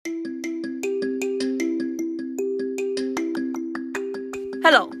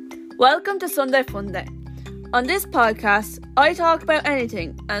Hello, welcome to Sunday Fun Day. On this podcast, I talk about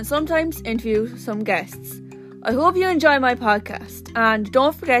anything and sometimes interview some guests. I hope you enjoy my podcast and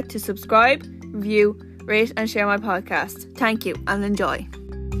don't forget to subscribe, review, rate and share my podcast. Thank you and enjoy.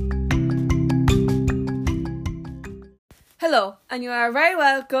 Hello, and you are very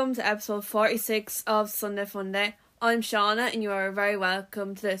welcome to episode 46 of Sunday Fun Day. I'm Shauna and you are very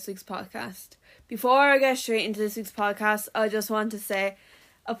welcome to this week's podcast. Before I get straight into this week's podcast, I just want to say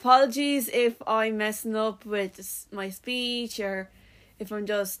apologies if I'm messing up with my speech or if I'm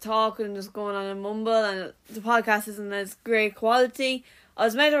just talking and just going on a mumble and the podcast isn't as great quality. I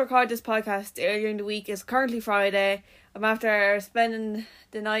was meant to record this podcast earlier in the week. It's currently Friday. I'm after spending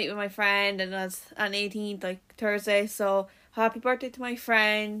the night with my friend and that's on 18th, like Thursday. So happy birthday to my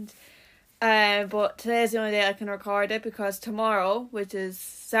friend. But today's the only day I can record it because tomorrow, which is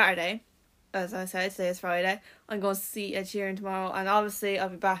Saturday, as I said, today is Friday, I'm going to see Ed Sheeran tomorrow, and obviously I'll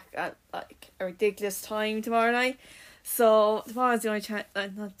be back at like a ridiculous time tomorrow night. So tomorrow is the only chance,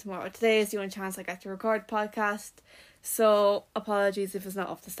 not tomorrow, today is the only chance I get to record the podcast. So apologies if it's not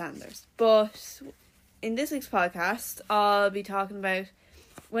up to standards. But in this week's podcast, I'll be talking about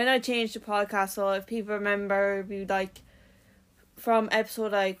when I changed the podcast. So if people remember, we like from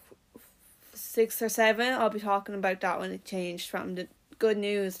episode like 6 or 7, I'll be talking about that when it changed from the good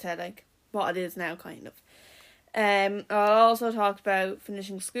news to like what it is now, kind of. I'll also talk about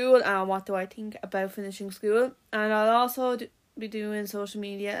finishing school and what do I think about finishing school, and I'll also be doing social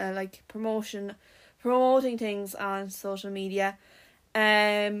media, like promoting things on social media.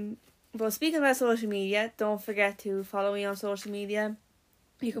 But speaking about social media, don't forget to follow me on social media.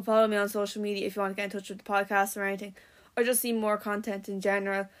 You can follow me on social media if you want to get in touch with the podcast or anything, or just see more content in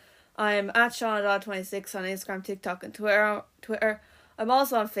general. I'm at Shauna.26 on Instagram, TikTok and Twitter. I'm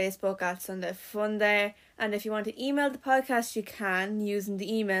also on Facebook at Sunday Fun Day, and if you want to email the podcast, you can using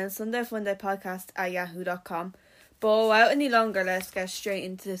the email sundayfundaypodcast@yahoo.com. But without any longer, let's get straight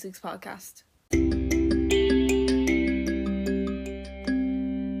into this week's podcast.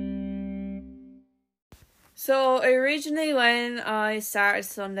 So originally when I started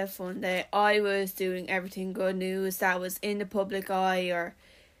Sunday Fun Day, I was doing everything good news that was in the public eye or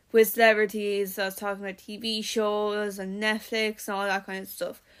with celebrities. I was talking about TV shows and Netflix and all that kind of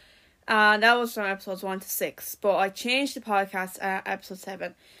stuff. And that was from episodes 1 to 6. But I changed the podcast at episode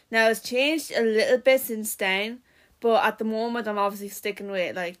 7. Now it's changed a little bit since then. But at the moment I'm obviously sticking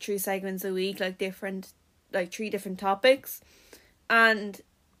with like 3 segments a week, like 3 different topics. And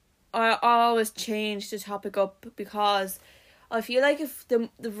I always change the topic up because I feel like if the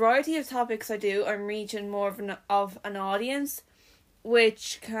variety of topics I do, I'm reaching more of an audience,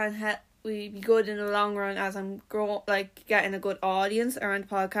 which can help we be good in the long run as I'm getting a good audience around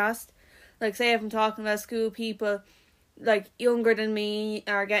the podcast. Like say if I'm talking about school people like younger than me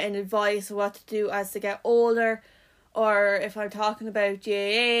are getting advice of what to do as they get older, or if I'm talking about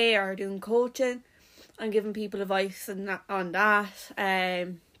GAA or doing coaching, I'm giving people advice on that.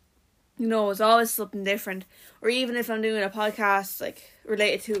 It's always something different. Or even if I'm doing a podcast like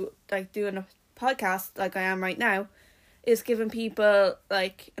related to like doing a podcast like I am right now, is giving people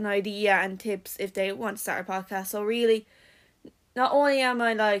like an idea and tips if they want to start a podcast. So really, not only am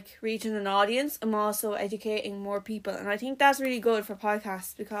I like reaching an audience, I'm also educating more people, and I think that's really good for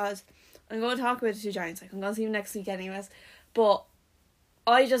podcasts because I'm going to talk about the 2 giants. Like I'm going to see them next week anyways. But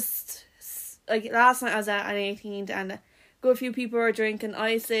I just like last night I was at an 18th and a good few people were drinking.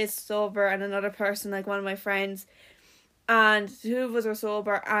 I stayed sober and another person, like one of my friends, and 2 of us were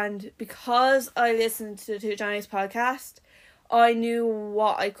sober, and because I listened to the 2 Giants podcast, I knew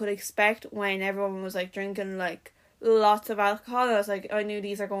what I could expect when everyone was like drinking like lots of alcohol. I knew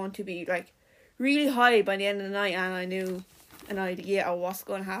these are going to be like really high by the end of the night, and I knew an idea of what's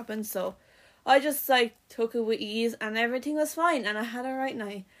going to happen. So I just like took it with ease and everything was fine and I had a right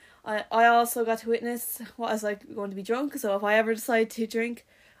night. I also got to witness what it's like going to be drunk, so if I ever decide to drink,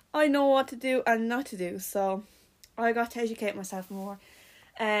 I know what to do and not to do. So I got to educate myself more.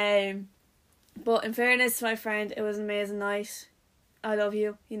 But in fairness to my friend, it was an amazing night. I love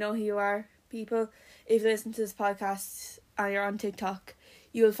you. You know who you are, people. If you listen to this podcast and you're on TikTok,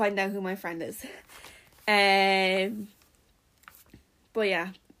 you will find out who my friend is. But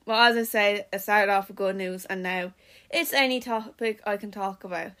yeah. Well, as I said, it started off with good news and now it's any topic I can talk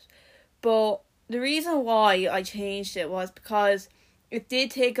about. But the reason why I changed it was because it did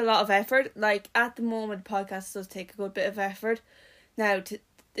take a lot of effort. Like at the moment, the podcast does take a good bit of effort. Now,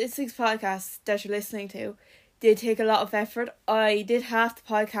 this week's podcast that you're listening to did take a lot of effort. I did half the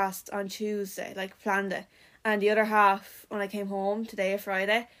podcast on Tuesday, like planned it, and the other half when I came home today,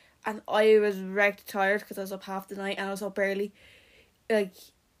 Friday, and I was wrecked tired because I was up half the night and I was up early. like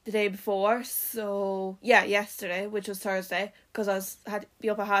the day before. So yeah, yesterday, which was Thursday, because had to be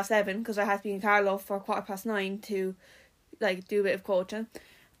up at 7:30 because I had to be in Carlow for 9:15 to like do a bit of coaching,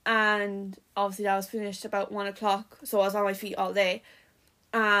 and obviously that was finished about 1:00. So I was on my feet all day,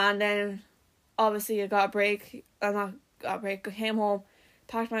 and then obviously I got a break. I came home,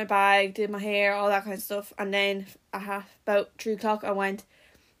 packed my bag, did my hair, all that kind of stuff, and then at about 3:00 I went,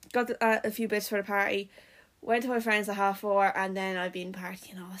 got a few bits for the party, went to my friends at 4:30, and then I've been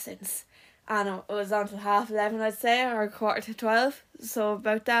partying all since. And it was on till 11:30, I'd say, or 11:45, so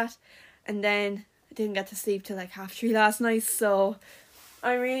about that. And then I didn't get to sleep till like 3:30 last night, so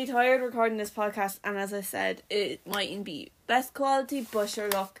I'm really tired recording this podcast. And as I said, it mightn't be best quality, but sure,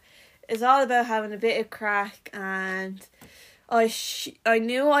 look, it's all about having a bit of crack. And I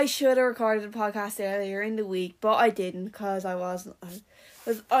knew I should have recorded the podcast earlier in the week, but I didn't because I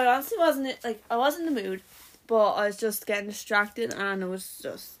honestly wasn't, like, I was in the mood, but I was just getting distracted, and it was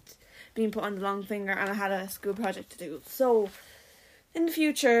just being put on the long finger, and I had a school project to do. So in the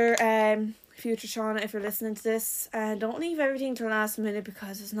future, Shauna, if you're listening to this, don't leave everything to the last minute,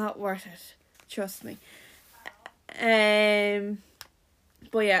 because it's not worth it. Trust me.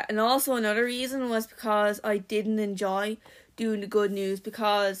 But yeah, and also another reason was because I didn't enjoy doing the good news,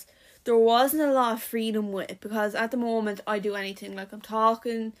 because there wasn't a lot of freedom with it, because at the moment I do anything, like I'm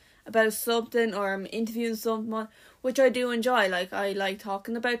talking about something or I'm interviewing someone, which I do enjoy. Like, I like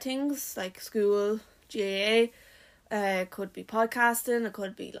talking about things like school, GAA, could be podcasting, it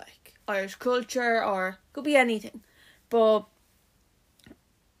could be like Irish culture, or could be anything. But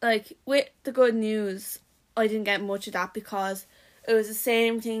like with the good news, I didn't get much of that, because it was the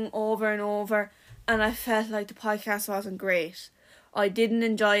same thing over and over, and I felt like the podcast wasn't great. I didn't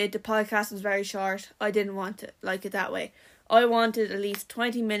enjoy it. The podcast was very short. I didn't want it like it that way. I wanted at least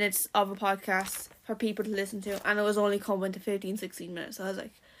 20 minutes of a podcast for people to listen to, and it was only coming to 15-16 minutes. So I was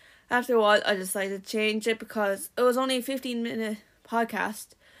like, after a while, I decided to change it, because it was only a 15-minute podcast,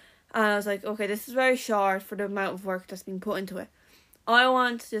 and I was like, okay, this is very short for the amount of work that's been put into it. I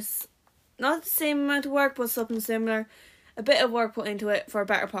want this, not the same amount of work, but something similar, a bit of work put into it for a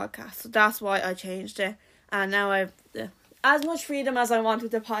better podcast. So that's why I changed it, and now I've as much freedom as I want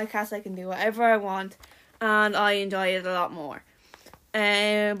with the podcast. I can do whatever I want, and I enjoy it a lot more.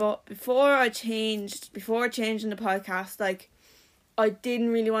 But before changing the podcast, like, I didn't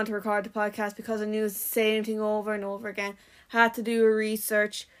really want to record the podcast, because I knew it was the same thing over and over again. Had to do a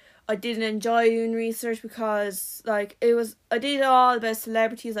research. I didn't enjoy doing research, because like I did all about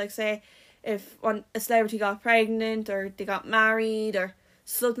celebrities, like say if a celebrity got pregnant, or they got married, or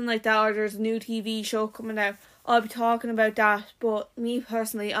something like that, or there's a new TV show coming out, I'll be talking about that. But me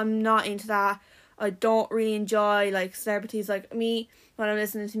personally, I'm not into that. I don't really enjoy like celebrities. Like me, when I'm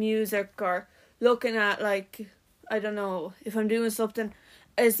listening to music or looking at, like, I don't know, if I'm doing something,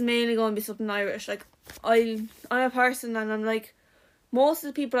 it's mainly going to be something Irish. Like, I'm a person, and I'm like, most of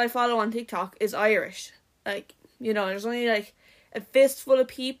the people I follow on TikTok is Irish. Like, you know, there's only like a fistful of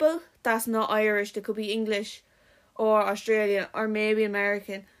people that's not Irish. They could be English or Australian or maybe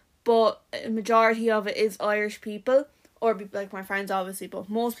American, but a majority of it is Irish people, or like my friends obviously, but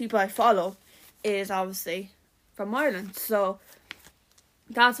most people I follow is obviously from Ireland. So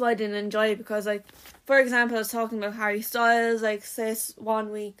that's why I didn't enjoy it, because like, for example, I was talking about Harry Styles, like, this one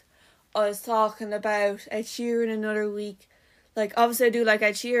week I was talking about Ed Sheeran another week. Like, obviously I do like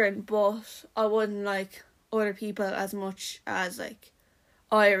Ed Sheeran, but I wouldn't like other people as much as like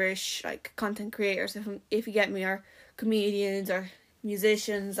Irish like content creators, if you get me, or comedians or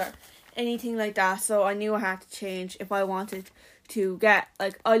musicians or anything like that. So I knew I had to change if I wanted to get,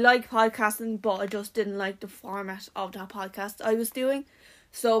 like, I like podcasting, but I just didn't like the format of that podcast I was doing.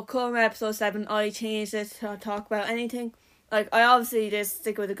 So come episode 7, I changed it to talk about anything. Like, I obviously just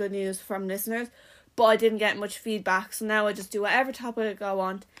stick with the good news from listeners, but I didn't get much feedback, so now I just do whatever topic I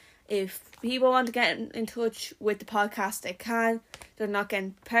want. If people want to get in touch with the podcast, they can. They're not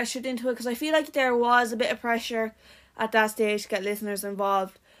getting pressured into it, because I feel like there was a bit of pressure at that stage to get listeners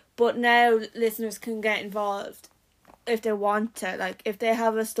involved, but now listeners can get involved if they want to. Like, if they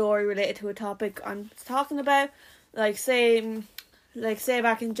have a story related to a topic I'm talking about, like say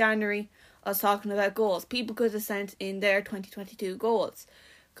back in January I was talking about goals, people could have sent in their 2022 goals.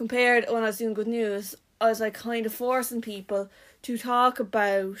 Compared when I was doing good news, I was like kind of forcing people to talk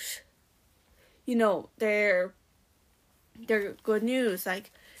about, you know, their good news.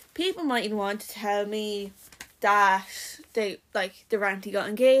 Like, people mightn't want to tell me that the auntie got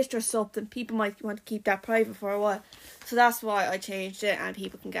engaged or something. People might want to keep that private for a while. So that's why I changed it, and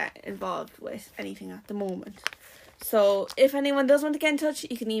people can get involved with anything at the moment. So if anyone does want to get in touch,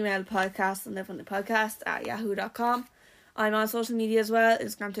 you can email the podcast and live on the podcast at yahoo.com. I'm on social media as well,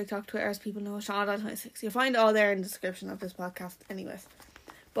 Instagram, TikTok, Twitter, as people know, Shauna.26. You'll find it all there in the description of this podcast anyways.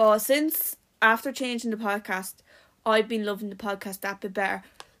 But since, after changing the podcast, I've been loving the podcast that bit better.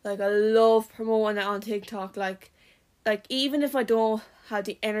 Like, I love promoting it on TikTok. Like even if I don't have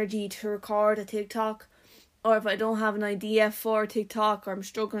the energy to record a TikTok, or if I don't have an idea for TikTok, or I'm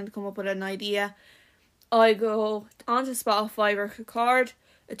struggling to come up with an idea, I go onto Spotify, record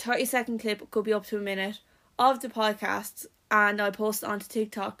a 30-second clip, it could be up to a minute, of the podcast, and I post it onto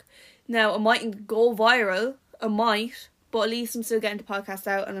TikTok. Now, it mightn't go viral, it might, but at least I'm still getting the podcast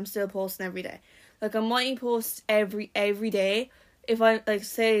out and I'm still posting every day. Like, I might post every day. If I, like,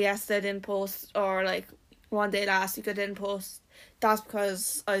 say yesterday I didn't post, or like one day last week I didn't post, that's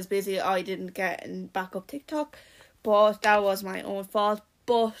because I was busy, I didn't get back up TikTok, but that was my own fault.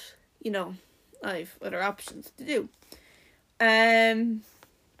 But, you know, I've other options to do.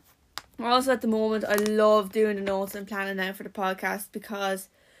 Also at the moment, I love doing the notes and planning now for the podcast, because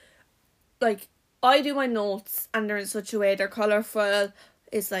like, I do my notes and they're in such a way, they're colourful,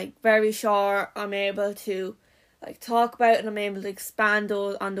 it's like very short, I'm able to like talk about it, and I'm able to expand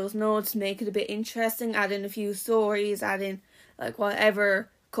on those notes, make it a bit interesting, add in a few stories, add in like whatever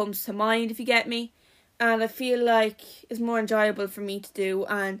comes to mind, if you get me. And I feel like it's more enjoyable for me to do.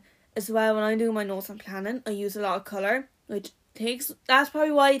 And as well, when I do my notes and planning, I use a lot of colour, which that's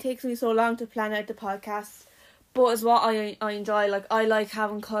probably why it takes me so long to plan out the podcasts, but it's what I enjoy. Like, I like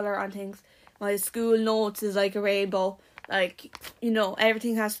having colour on things. My school notes is like a rainbow, like, you know,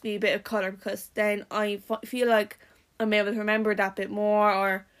 everything has to be a bit of colour, because then I feel like I'm able to remember that bit more,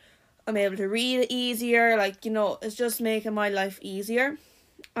 or I'm able to read it easier, like, you know, it's just making my life easier.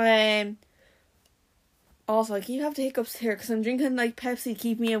 Also, I keep having the hiccups here because I'm drinking like Pepsi to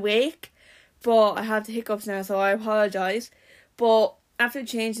keep me awake, but I have the hiccups now, so I apologise. But after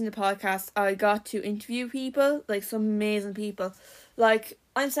changing the podcast, I got to interview people, like some amazing people. Like,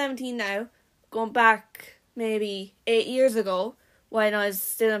 I'm 17 now, going back maybe 8 years ago, when I was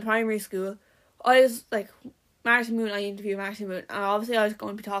still in primary school, I was like, Martin Moon, I interviewed Martin Moon, and obviously I was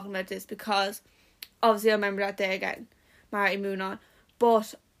going to be talking about this because obviously I remember that day again, Martin Moon on.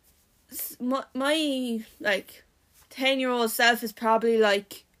 But my like 10-year-old self is probably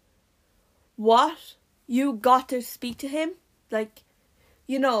like, what? You got to speak to him? Like,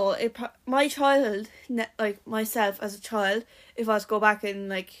 you know, my child, like myself as a child, if I was to go back and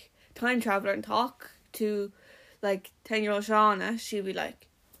like time traveler and talk to like 10-year-old Shauna, she'd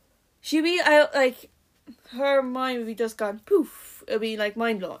be out, like, her mind would be just gone poof. It'd be like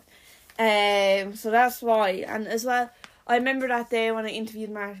mind blowing. So that's why. And as well, I remember that day when I interviewed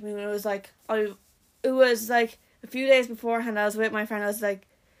Martin Moon, it was like a few days beforehand. I was with my friend. I was like,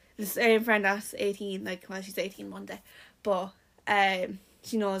 the same friend that's 18, like, well, she's 18 Monday, but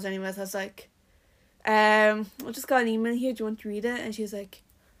she knows anyways. I was like, I just got an email here, do you want to read it? And she was like,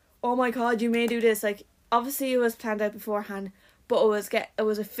 oh my god, you may do this. Like, obviously it was planned out beforehand, but it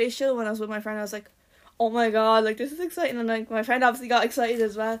was official when I was with my friend. I was like, oh my god, like, this is exciting. And like, my friend obviously got excited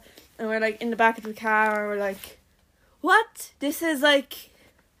as well, and we're like in the back of the car, and we're like, what? This is like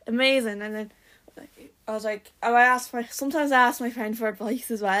amazing. And then like, I was like, sometimes I ask my friend for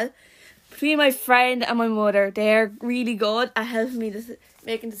advice as well. Between my friend and my mother, they're really good at helping me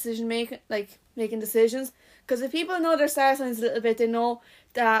making decisions. Because if people know their star signs a little bit, they know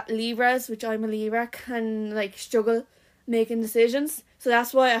that Libras, which I'm a Libra, can like struggle making decisions. So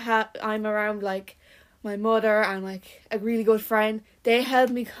that's why I'm around like my mother and like a really good friend. They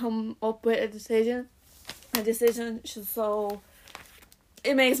help me come up with a decision. So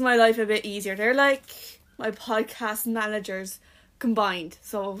it makes my life a bit easier. They're like my podcast managers combined.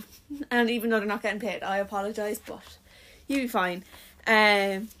 So, and even though they're not getting paid, I apologise, but you'll be fine.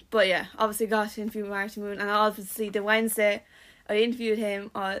 But yeah, obviously got to interview Martin Moon, and obviously the Wednesday I interviewed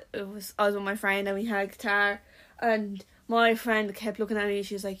him, I was with my friend and we had a guitar, and my friend kept looking at me.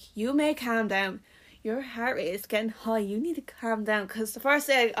 She was like, you may calm down, your heart rate is getting high, you need to calm down. Because the first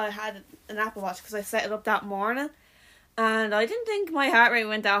day I had an Apple Watch, because I set it up that morning, and I didn't think my heart rate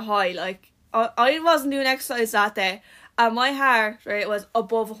went that high. Like, I wasn't doing exercise that day, and my heart rate was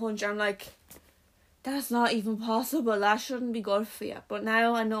above 100. I'm like, that's not even possible, that shouldn't be good for you. But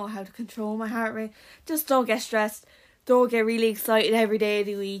now I know how to control my heart rate. Just don't get stressed, don't get really excited every day of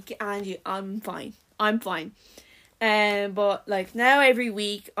the week, and I'm fine. But like, now every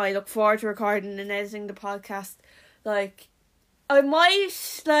week I look forward to recording and editing the podcast. Like, I might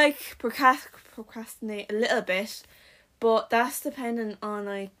like procrastinate a little bit, but that's dependent on,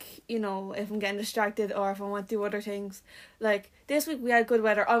 like, you know, if I'm getting distracted or if I want to do other things. Like, this week we had good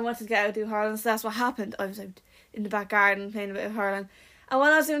weather, I wanted to get out and do hurling, so that's what happened. I was out in the back garden playing a bit of hurling, And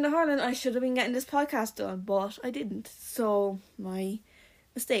while I was doing the hurling, I should have been getting this podcast done, but I didn't. So, my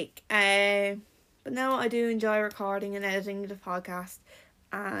mistake. But now I do enjoy recording and editing the podcast.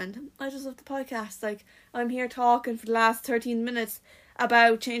 And I just love the podcast. Like, I'm here talking for the last 13 minutes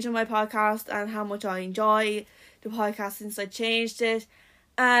about changing my podcast and how much I enjoy the podcast since I changed it.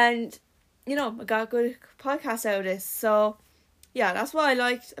 And, you know, I got a good podcast out of this. So, yeah, that's what I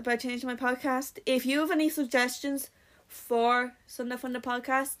liked about changing my podcast. If you have any suggestions for Sunday Fun the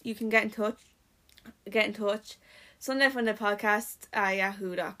Podcast, you can get in touch. Sunday Fun the Podcast at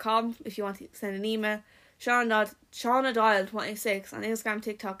yahoo.com if you want to send an email. Shauna Dial 26 on Instagram,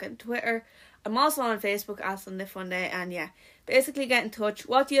 TikTok and Twitter. I'm also on Facebook at Sunday Fun Day, and yeah, basically get in touch.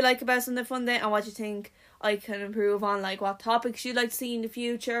 What do you like about Sunday Fun Day and what do you think I can improve on? Like, what topics you'd like to see in the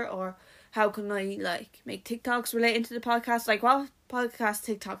future, or how can I like make TikToks relating to the podcast? Like, what podcast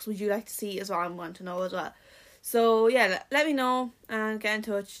TikToks would you like to see as well? I want to know as well. So yeah, let me know and get in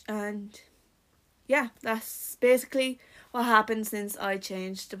touch. And yeah, that's basically what happened since I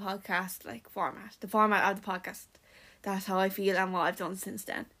changed the podcast format. The format of the podcast. That's how I feel and what I've done since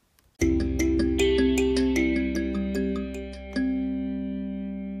then.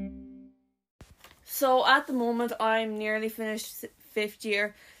 So at the moment I'm nearly finished 5th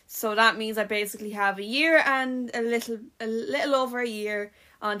year. So that means I basically have a year and a little over a year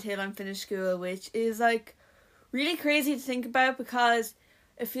until I'm finished school, which is like really crazy to think about because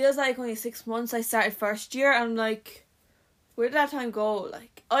it feels like only 6 months I started 1st year. And like, where did that time go?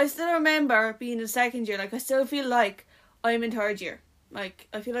 Like, I still remember being in 2nd year. Like, I still feel like I'm in 3rd year. Like,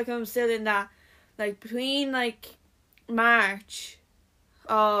 I feel like I'm still in that, like, between like March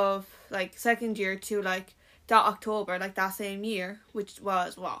of like 2nd year to like that October, like that same year, which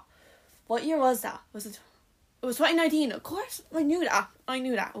was what year was that? It was 2019, of course. I knew that.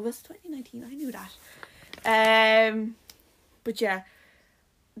 It was 2019. I knew that. But yeah,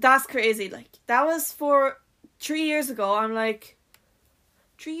 that's crazy. Like, that was for 3 years ago. I'm like,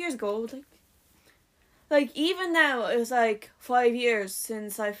 3 years ago, like even now it was like 5 years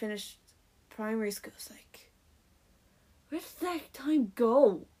since I finished primary school. It's like, where did that time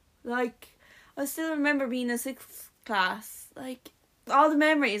go? Like, I still remember being in 6th class. Like, all the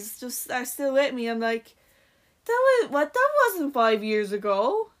memories just are still with me. I'm like, that wasn't 5 years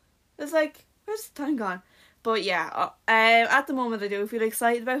ago. It's like, where's the time gone? But yeah, at the moment I do feel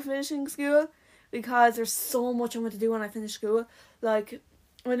excited about finishing school because there's so much I want to do when I finish school. Like,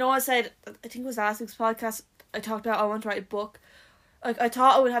 I know I said, I think it was last week's podcast, I talked about I want to write a book. Like, I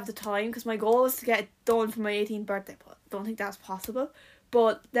thought I would have the time because my goal was to get it done for my 18th birthday, but I don't think that's possible.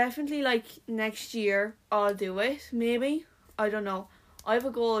 But definitely, like, next year I'll do it, maybe. I don't know. I have a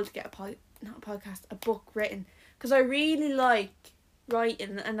goal to get a book written because I really like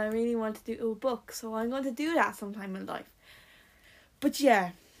writing and I really want to do a book, so I'm going to do that sometime in life. But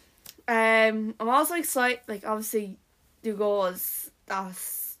yeah, I'm also excited. Like, obviously the goal is that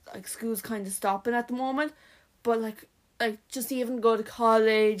like school's kind of stopping at the moment, but like just even go to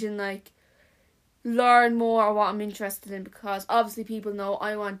college and like learn more of what I'm interested in, because obviously people know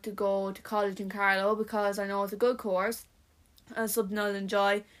I want to go to college in Carlow because I know it's a good course and something I'll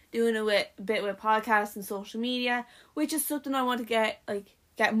enjoy doing a bit with podcasts and social media, which is something I want to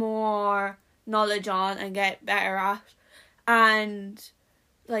get more knowledge on and get better at. And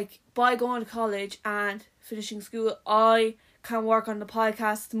like, by going to college and finishing school, I can work on the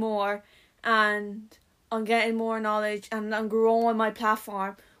podcast more and on getting more knowledge and on growing my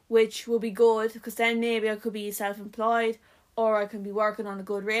platform, which will be good because then maybe I could be self-employed or I can be working on a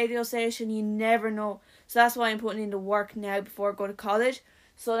good radio station. You never know. So that's why I'm putting in the work now before I go to college.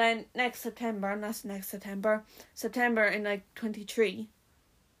 So then September in like 23,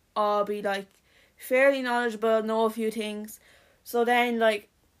 I'll be like fairly knowledgeable, know a few things. So then like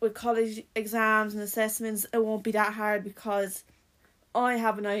with college exams and assessments, it won't be that hard because I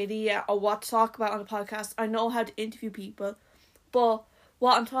have an idea of what to talk about on the podcast. I know how to interview people, but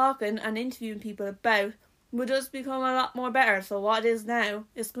what I'm talking and interviewing people about will just become a lot more better. So what it is now,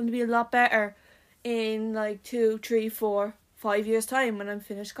 it's going to be a lot better in like 2, 3, 4, 5 years time when I'm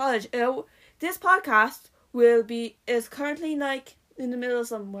finished college. This podcast is currently like in the middle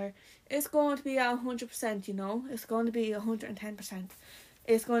somewhere. It's going to be at 100%, you know. It's going to be 110%.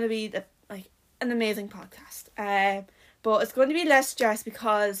 It's going to be an amazing podcast. But it's going to be less stress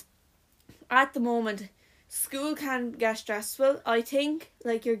because at the moment school can get stressful. I think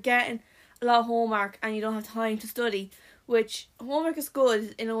like you're getting a lot of homework and you don't have time to study, which homework is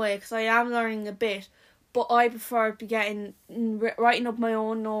good in a way because I am learning a bit, but I prefer to be writing up my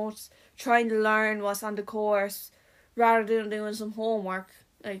own notes, trying to learn what's on the course rather than doing some homework.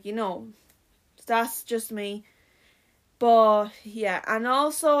 Like, you know, that's just me. But yeah, and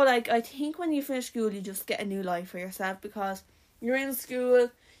also like I think when you finish school you just get a new life for yourself, because you're in school,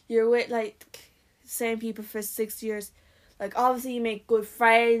 you're with like same people for 6 years. Like obviously you make good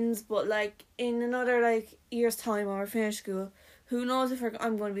friends, but like in another like year's time when we're finished school, who knows if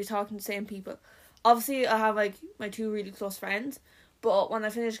I'm going to be talking to the same people. Obviously I have like my 2 really close friends, but when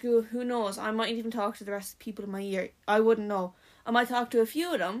I finish school, who knows, I mightn't even talk to the rest of the people in my year. I wouldn't know. I might talk to a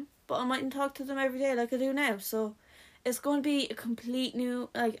few of them, but I mightn't talk to them every day like I do now. So it's going to be a complete new,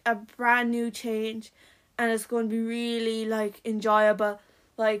 like a brand new change, and it's going to be really like enjoyable.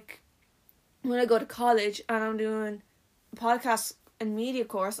 Like when I go to college and I'm doing a podcast and media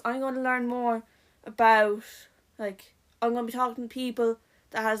course, I'm going to learn more about, like, I'm going to be talking to people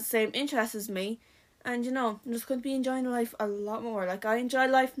that has the same interests as me, and I'm just going to be enjoying life a lot more. Like I enjoy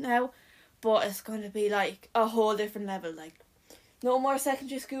life now, but it's going to be like a whole different level. Like no more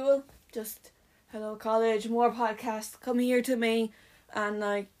secondary school, just hello college, more podcasts, come here to me, and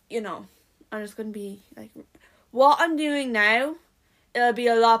like, I'm just going to be like, what I'm doing now, it'll be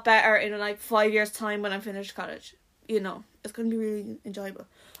a lot better in like 5 years time when I finish college. It's going to be really enjoyable.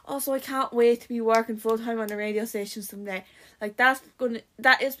 Also, I can't wait to be working full time on a radio station someday. Like that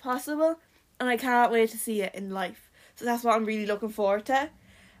is possible, and I can't wait to see it in life. So that's what I'm really looking forward to.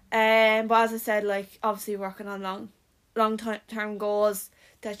 But as I said, like obviously working on long term goals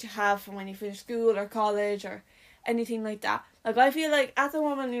that you have from when you finish school or college or anything like that. Like I feel like at the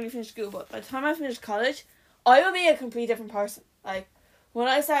moment I'm nearly finished school, but by the time I finish college, I will be a complete different person. Like when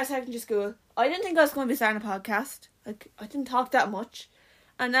I started secondary school, I didn't think I was going to be starting a podcast. Like I didn't talk that much,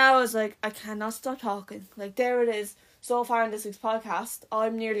 and now I was like, I cannot stop talking. Like there it is. So far in this week's podcast,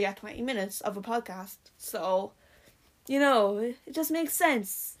 I'm nearly at 20 minutes of a podcast. So, it just makes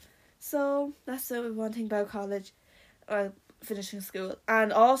sense. So that's the one thing about college, or finishing school.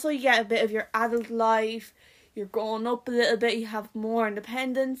 And also you get a bit of your adult life. You're growing up a little bit. You have more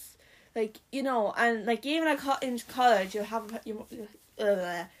independence. Like, and like even in college, you'll have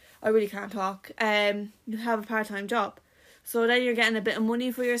I really can't talk. You have a part-time job. So then you're getting a bit of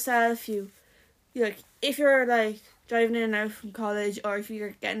money for yourself. You like, if you're like driving in and out from college, or if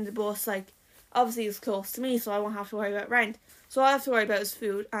you're getting the bus, like obviously it's close to me, so I won't have to worry about rent. So all I have to worry about is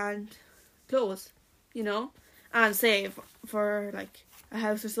food and clothes, and save for like a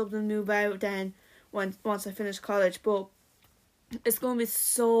house or something, move out then once I finish college. But it's gonna be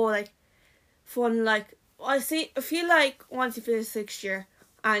so like fun. Like I feel like once you finish 6th year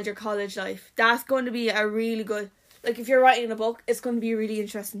and your college life, that's going to be a really good, like if you're writing a book, it's going to be a really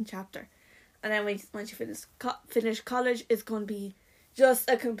interesting chapter. And then once you finish college, it's going to be just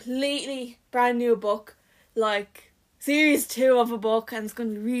a completely brand new book, like series 2 of a book, and it's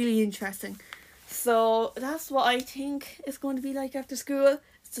going to be really interesting. So that's what I think it's going to be like after school.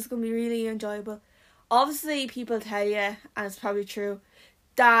 It's just going to be really enjoyable. Obviously, people tell you, and it's probably true,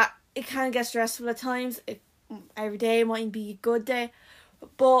 that it can get stressful at times. Every day mightn't be a good day,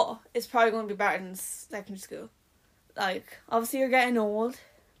 but it's probably going to be better than secondary school. Like, obviously you're getting old,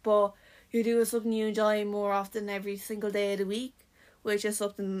 but you're doing something you enjoy more often every single day of the week, which is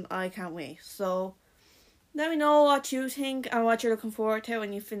something I can't wait. So let me know what you think and what you're looking forward to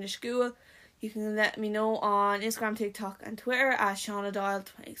when you finish school. You can let me know on Instagram, TikTok and Twitter at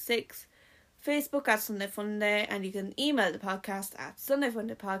ShaunaDoyle26, Facebook at Sunday Funday, and you can email the podcast at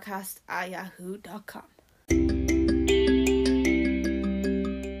sundayfundaypodcast@yahoo.com.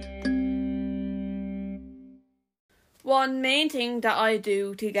 One main thing that I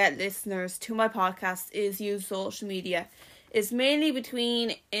do to get listeners to my podcast is use social media. It's mainly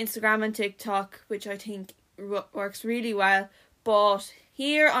between Instagram and TikTok, which I think works really well. But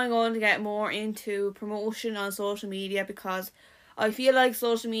here I'm going to get more into promotion on social media, because I feel like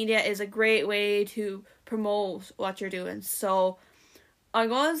social media is a great way to promote what you're doing. So I'm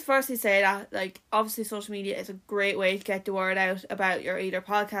going to firstly say that, like, obviously social media is a great way to get the word out about your either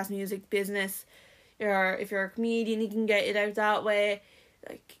podcast, music, business. If you're a comedian, you can get it out that way.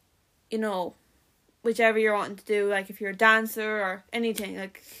 Like, whichever you're wanting to do. Like, if you're a dancer or anything,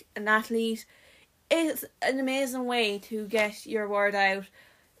 like an athlete, it's an amazing way to get your word out.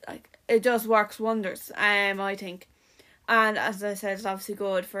 Like, it just works wonders, I think. And as I said, it's obviously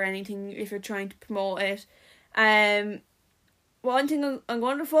good for anything if you're trying to promote it. One thing I'm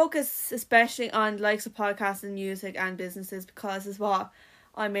going to focus especially on the likes of podcasts and music and businesses, because it's what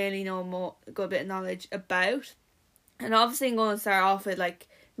I mainly know a good bit of knowledge about. And obviously I'm going to start off with like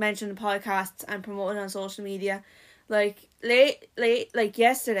mentioning podcasts and promoting on social media. Like like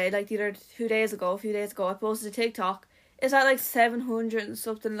yesterday, like a few days ago, I posted a TikTok. It's at like 700 and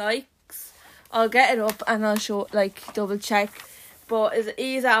something likes. I'll get it up and I'll show, like, double check. But it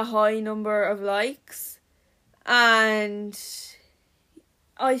is at a high number of likes. And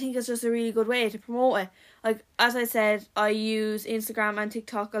I think it's just a really good way to promote it. Like, as I said, I use Instagram and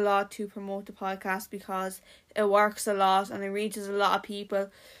TikTok a lot to promote the podcast because it works a lot and it reaches a lot of people.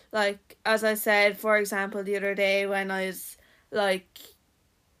 Like, as I said, for example, the other day when I was the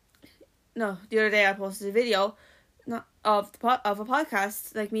other day I posted a video of a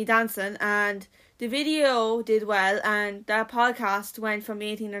podcast, like me dancing, and the video did well, and that podcast went from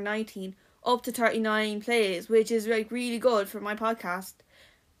 18 or 19 up to 39 plays, which is like really good for my podcast.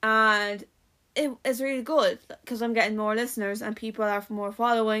 And it is really good because I'm getting more listeners and people are more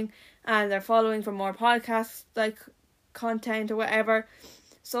following, and they're following for more podcast like content or whatever.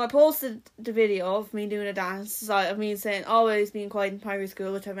 So I posted the video of me doing a dance, of me saying always being quiet in primary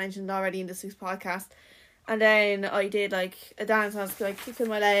school, which I mentioned already in this week's podcast. And then I did like a dance, and I was like kicking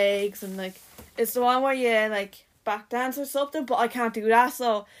my legs, and like it's the one where you like back dance or something, but I can't do that.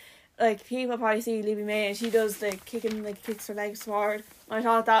 So like people probably see Libby May and she does the kicking, like kicks her legs forward. I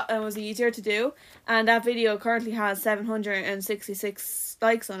thought that was easier to do, and that video currently has 766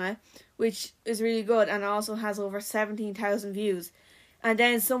 likes on it, which is really good, and it also has over 17,000 views. And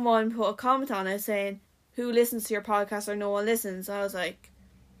then someone put a comment on it saying, "Who listens to your podcast?" or "No one listens." I was like,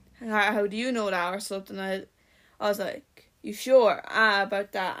 how do you know that or something? I was like, "You sure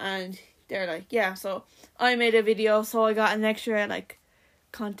about that?" And they're like, "Yeah." So I made a video, so I got an extra like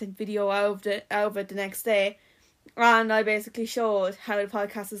content video out of it the next day, and I basically showed how the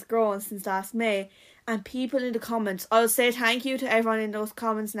podcast has grown since last May. And people in the comments, I'll say thank you to everyone in those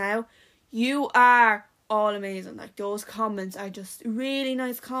comments now. You are all amazing. Like, those comments are just really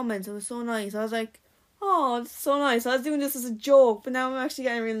nice comments. It was so nice. I was like, oh, it's so nice. I was doing this as a joke, but now I'm actually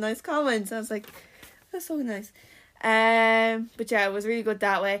getting really nice comments. I was like, that's so nice. But yeah, it was really good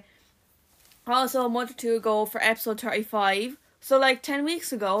that way. Also, a month or two ago for episode 35, so like 10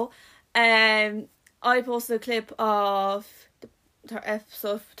 weeks ago, I posted a clip of the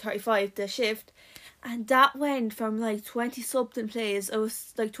episode 35, The Shift, and that went from like 20 something plays. It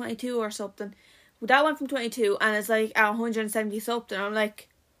was like 22 or something. That went from 22 and it's like at 170 something. I'm like,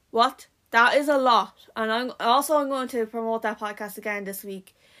 what? That is a lot. And I'm going to promote that podcast again this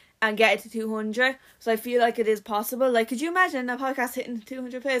week and get it to 200. So I feel like it is possible. Like, could you imagine a podcast hitting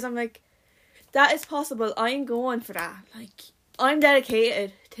 200 plays? I'm like, that is possible. I'm going for that. Like, I'm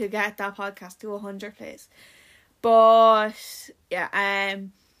dedicated to get that podcast to 100 plays. But yeah,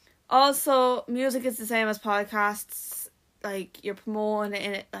 also music is the same as podcasts. Like, you're promoting it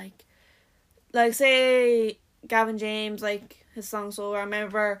in it, like say Gavin James, like his song Soul. I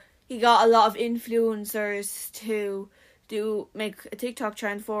remember he got a lot of influencers to make a TikTok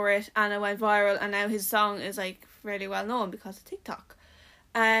trend for it, and it went viral, and now his song is like really well known because of TikTok.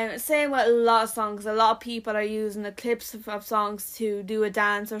 Same with a lot of songs. A lot of people are using the clips of songs to do a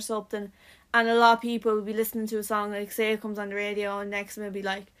dance or something, and a lot of people will be listening to a song, like say it comes on the radio, and next maybe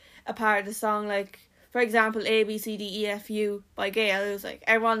like a part of the song, like for example ABCDEFU by Gayle. It was like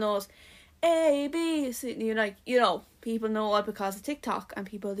everyone knows A, B, C, people know it because of TikTok, and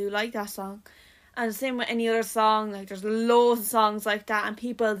people do like that song. And the same with any other song, like there's loads of songs like that, and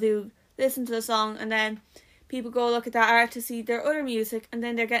people do listen to the song, and then people go look at that art to see their other music, and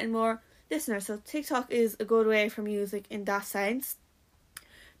then they're getting more listeners. So TikTok is a good way for music in that sense.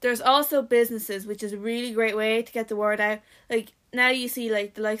 There's also businesses, which is a really great way to get the word out. Like, now you see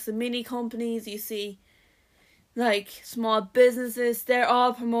like the likes of mini companies, you see like small businesses, they're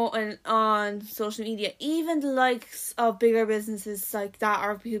all promoting on social media. Even the likes of bigger businesses like that,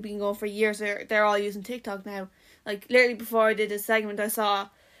 or who've been going for years, they're all using TikTok now. Like, literally before I did this segment, I saw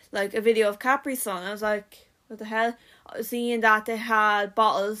like a video of Capri Sun. I was like, what the hell? I was seeing that they had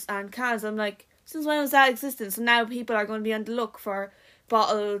bottles and cans. I'm like, since when was that existing? So now people are going to be on the look for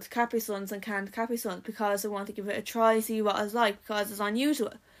bottled Capri Suns and canned Capri Suns because they want to give it a try, see what it's like, because it's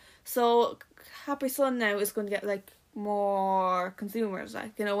unusual. So Capri Sun now is going to get like more consumers,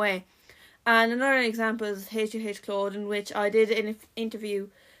 like, in a way. And another example is H2H Clothing, which I did in an interview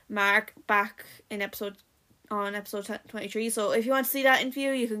Mark back in episode 23. So if you want to see that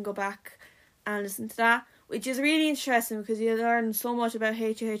interview, you can go back and listen to that, which is really interesting because you learn so much about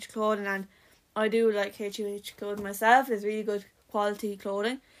H2H Clothing, and I do like H2H Clothing myself. It's really good quality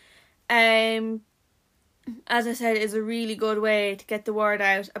clothing. As I said, it's a really good way to get the word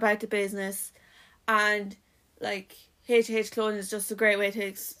out about the business, and like H2H Clothing is just a great way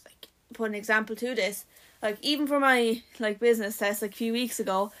to put an example to this. Like, even for my like business test like a few weeks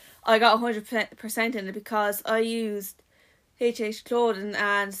ago, I got 100% in it because I used H2H Clothing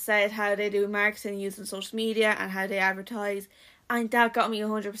and said how they do marketing using social media and how they advertise, and that got me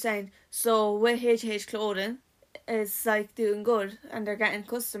 100%. So with H2H Clothing, it's like doing good and they're getting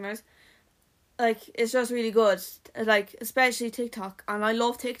customers. like, it's just really good. Like, especially TikTok. And I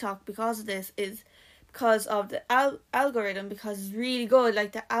love TikTok because of this, is because of the algorithm, because it's really good.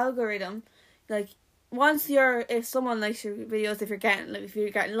 Like, the algorithm, like, if someone likes your videos, if you're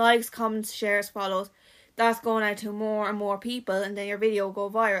getting likes, comments, shares, follows, that's going out to more and more people, and then your video will go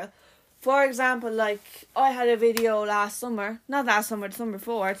viral. For example, like, I had a video the summer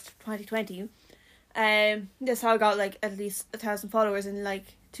before, 2020. This how I got like at least 1,000 followers in like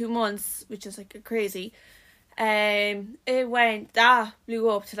 2 months, which is like crazy. That blew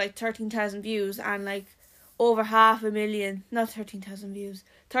up to like 13,000 views and like over 500,000, not 13,000 views,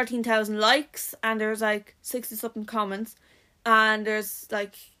 13,000 likes, and there's like 60 something comments, and there's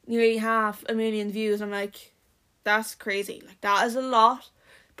like nearly 500,000 views. I'm like, that's crazy. Like, that is a lot,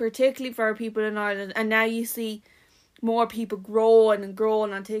 particularly for people in Ireland. And now you see more people growing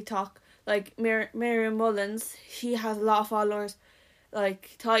on TikTok. Like Miriam Mullins, she has a lot of followers.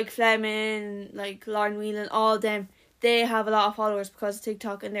 Like Tyke Fleming, like Lauren Whelan, all of them, they have a lot of followers because of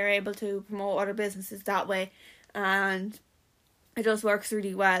TikTok, and they're able to promote other businesses that way, and it just works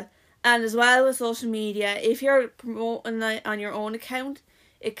really well. And as well with social media, if you're promoting on your own account,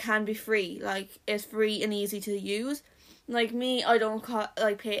 it can be free. Like, it's free and easy to use. Like me, I don't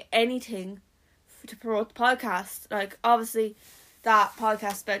pay anything to promote the podcast. Like, obviously, that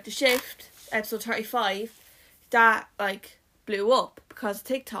podcast about the shift, episode 35, that like blew up because of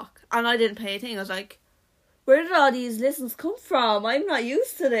TikTok, and I didn't pay a thing. I was like, where did all these listens come from? I'm not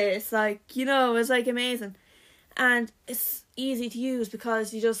used to this. Like, you know, it's like amazing. And it's easy to use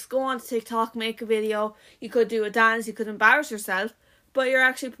because you just go on to TikTok, make a video. You could do a dance, you could embarrass yourself, but you're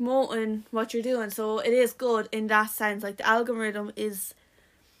actually promoting what you're doing. So it is good in that sense. Like, the algorithm is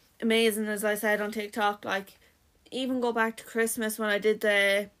amazing, as I said, on TikTok. Like, even go back to Christmas when I did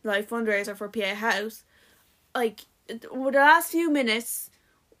the live fundraiser for PA House. Like, with the last few minutes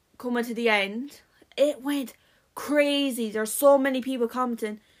coming to the end, it went crazy. There's so many people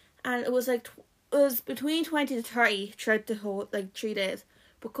commenting, and it was between 20 to 30 throughout the whole 3 days.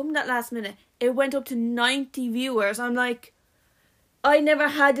 But coming that last minute, it went up to 90 viewers. I'm like, I never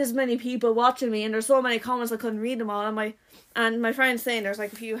had this many people watching me, and there's so many comments I couldn't read them all. And my friend's saying there's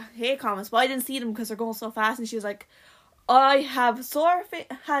like a few hate comments, but I didn't see them because they're going so fast. And she was like, I have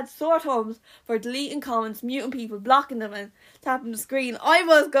had sore thumbs for deleting comments, muting people, blocking them, and tapping the screen. I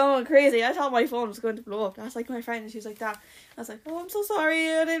was going crazy. I thought my phone was going to blow up. That's like my friend, and she's like that. I was like, oh, I'm so sorry.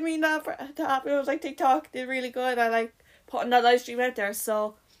 I didn't mean that to happen. It was like TikTok did really good. I like putting that live stream out there,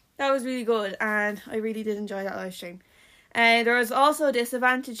 so that was really good, and I really did enjoy that live stream. And there was also a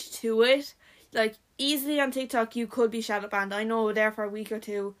disadvantage to it. Like, easily on TikTok you could be shadow banned. I know there for a week or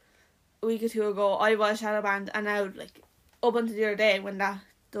two ago I was shadow banned, and now like up until the other day when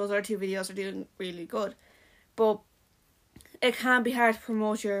those other 2 videos are doing really good. But it can be hard to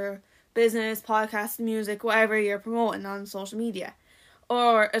promote your business, podcast, music, whatever you're promoting on social media.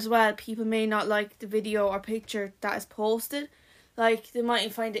 Or as well, people may not like the video or picture that is posted. Like, they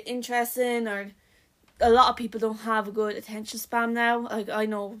might find it interesting, or a lot of people don't have a good attention span now. Like, I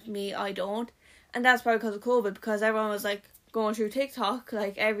know me, I don't. And that's probably because of COVID, because everyone was like going through TikTok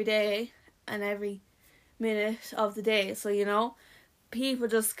like every day and every minute of the day. So, you know, people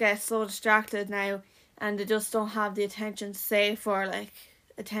just get so distracted now, and they just don't have the attention, say, for like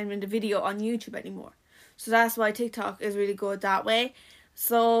a 10-minute video on YouTube anymore. So that's why TikTok is really good that way.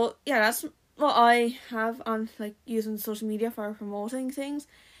 So yeah, that's what I have on like using social media for promoting things.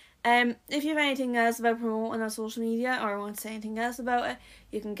 If you have anything else about promoting on social media, or want to say anything else about it,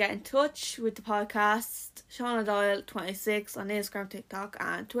 you can get in touch with the podcast, Shauna Doyle 26 on Instagram, TikTok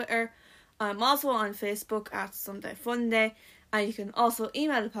and Twitter. I'm also on Facebook at Sunday Funday, and you can also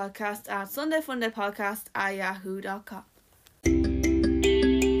email the podcast at sundayfundaypodcast@yahoo.com.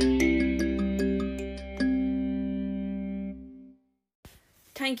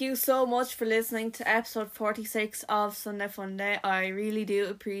 Thank you so much for listening to episode 46 of Sunday Funday. I really do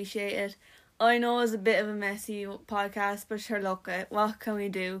appreciate it. I know it's a bit of a messy podcast, but sure, look, what can we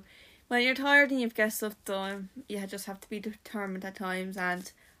do? When you're tired and you've got stuff done, you just have to be determined at times,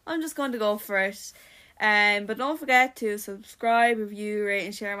 and I'm just going to go for it. But don't forget to subscribe, review, rate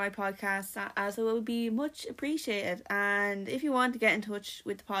and share my podcast, as it will be much appreciated. And if you want to get in touch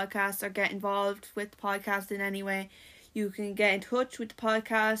with the podcast or get involved with the podcast in any way, you can get in touch with the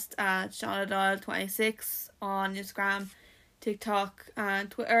podcast at Shauna Doyle 26 on Instagram, TikTok and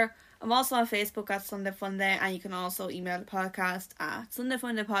Twitter. I'm also on Facebook at Sunday Funday, and you can also email the podcast at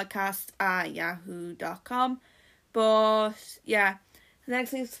sundayfundaypodcast@yahoo.com. But yeah,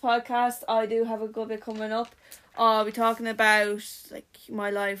 next week's podcast, I do have a good bit coming up. I'll be talking about like my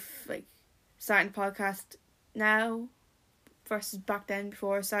life, like starting the podcast now versus back then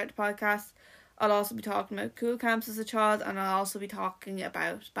before I started the podcast. I'll also be talking about cool camps as a child, and I'll also be talking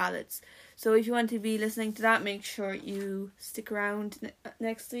about ballads. So if you want to be listening to that, make sure you stick around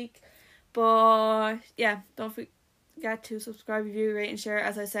next week. But yeah, don't forget to subscribe, review, rate and share,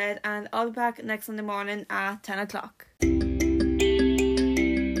 as I said, and I'll be back next Sunday morning at 10 o'clock.